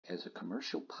as a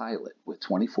commercial pilot with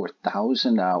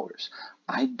 24,000 hours,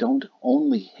 I don't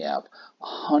only have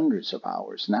hundreds of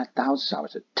hours, not thousands of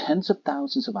hours, but tens of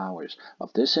thousands of hours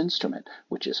of this instrument,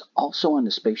 which is also on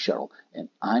the space shuttle, and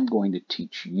I'm going to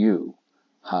teach you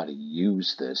how to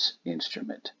use this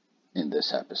instrument in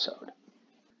this episode.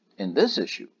 In this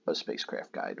issue of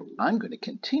Spacecraft Guide, I'm going to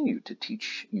continue to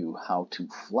teach you how to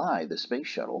fly the space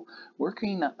shuttle,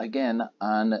 working again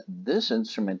on this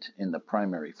instrument in the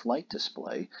primary flight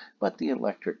display, but the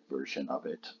electric version of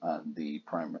it on the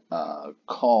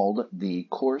called the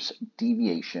Course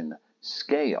Deviation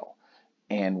Scale.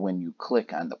 And when you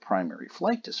click on the primary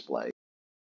flight display,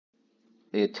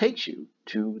 it takes you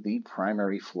to the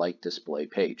primary flight display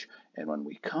page. And when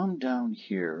we come down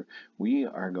here, we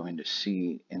are going to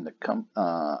see in the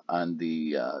on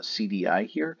the CDI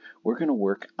here, we're going to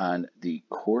work on the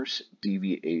course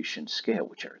deviation scale,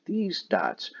 which are these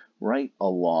dots right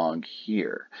along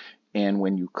here. And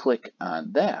when you click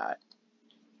on that,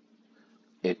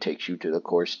 it takes you to the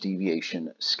course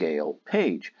deviation scale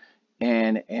page.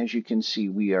 And as you can see,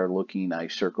 we are looking, I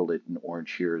circled it in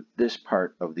orange here, this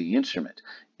part of the instrument.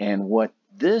 And what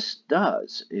this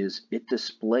does is it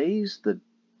displays the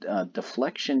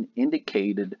deflection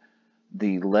indicated,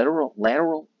 the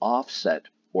lateral offset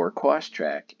or cross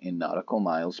track in nautical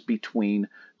miles between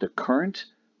the current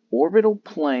orbital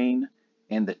plane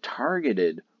and the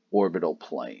targeted orbital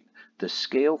plane. The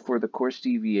scale for the course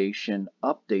deviation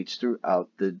updates throughout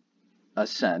the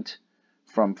ascent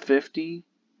from 50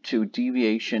 to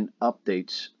deviation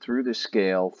updates through the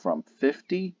scale from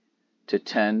 50 to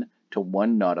 10 to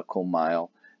 1 nautical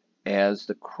mile as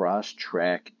the cross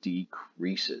track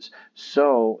decreases.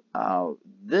 So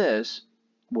this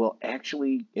will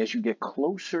actually, as you get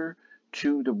closer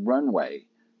to the runway,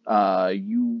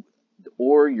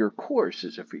 or your course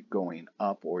is if you're going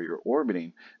up or you're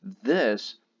orbiting,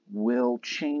 this will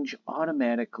change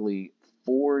automatically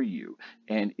for you.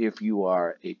 And if you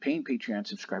are a paying Patreon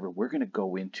subscriber, we're going to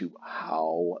go into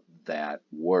how that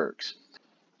works.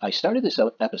 I started this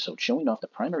episode showing off the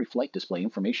primary flight display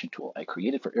information tool I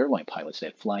created for airline pilots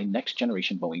that fly next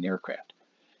generation Boeing aircraft.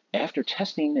 After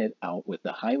testing it out with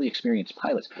the highly experienced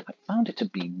pilots, I found it to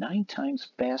be 9 times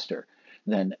faster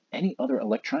than any other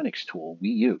electronics tool we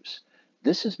use.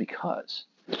 This is because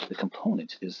the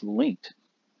component is linked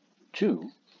to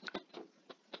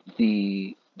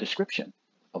the description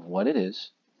of what it is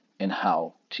and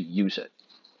how to use it.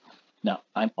 Now,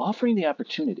 I'm offering the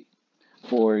opportunity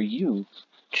for you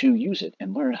to use it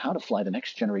and learn how to fly the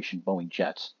next generation Boeing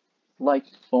jets, like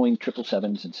Boeing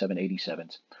 777s and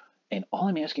 787s. And all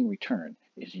I'm asking in return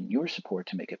is in your support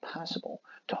to make it possible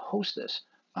to host this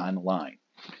online.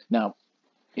 Now,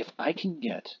 if I can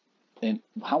get, and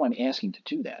how I'm asking to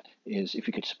do that is if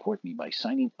you could support me by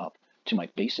signing up to my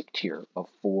basic tier of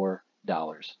 $4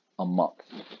 a month.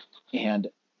 And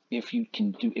if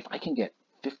I can get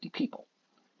 50 people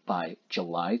by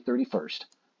July 31st,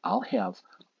 I'll have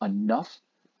enough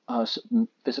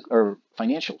physical or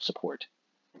financial support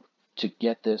to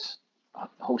get this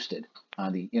hosted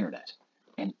on the internet.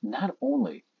 And not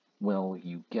only will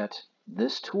you get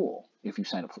this tool if you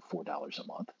sign up for $4 a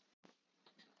month,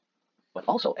 but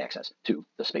also access to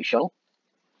the Space Shuttle,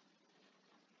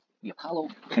 the Apollo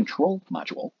Control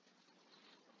Module,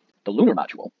 the Lunar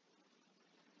Module,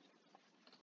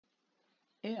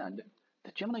 and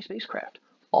the Gemini spacecraft,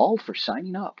 all for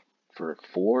signing up for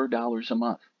 $4 a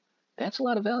month. That's a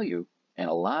lot of value and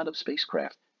a lot of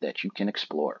spacecraft that you can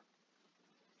explore.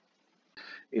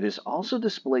 It is also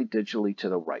displayed digitally to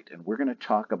the right, and we're going to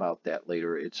talk about that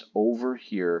later. It's over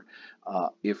here.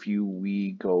 If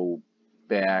we go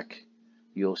back,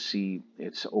 you'll see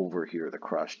it's over here, the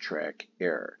cross-track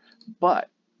error. But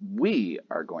we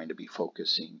are going to be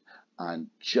focusing on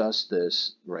just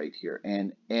this right here.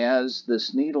 And as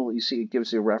this needle, you see, it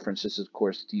gives you a reference. This is, of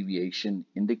course, deviation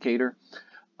indicator.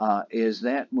 As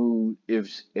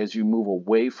you move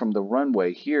away from the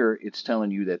runway here, it's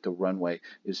telling you that the runway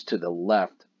is to the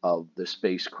left of the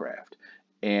spacecraft.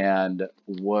 And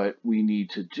what we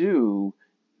need to do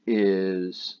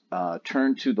is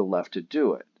turn to the left to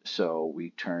do it. So we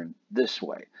turn this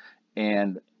way.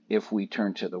 And if we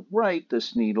turn to the right,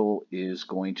 this needle is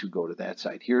going to go to that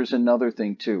side. Here's another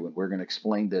thing too, and we're going to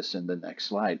explain this in the next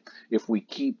slide. If we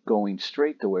keep going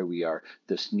straight the way we are,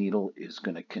 this needle is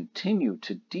going to continue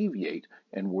to deviate,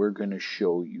 and we're going to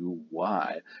show you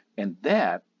why. And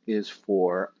that is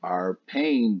for our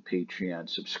paying Patreon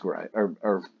subscribe,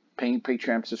 or paying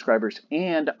Patreon subscribers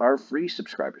and our free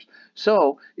subscribers.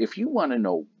 So if you want to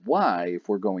know why, if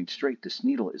we're going straight, this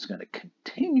needle is going to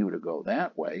continue to go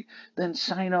that way, then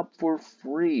sign up for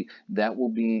free. That will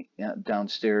be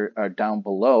downstairs, down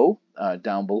below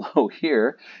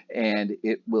here, and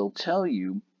it will tell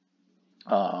you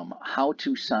how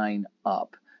to sign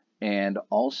up. And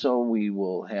also we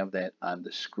will have that on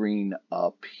the screen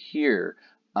up here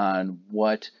on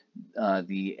what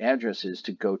the address is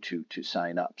to go to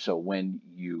sign up. So when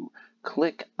you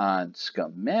click on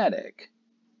schematic,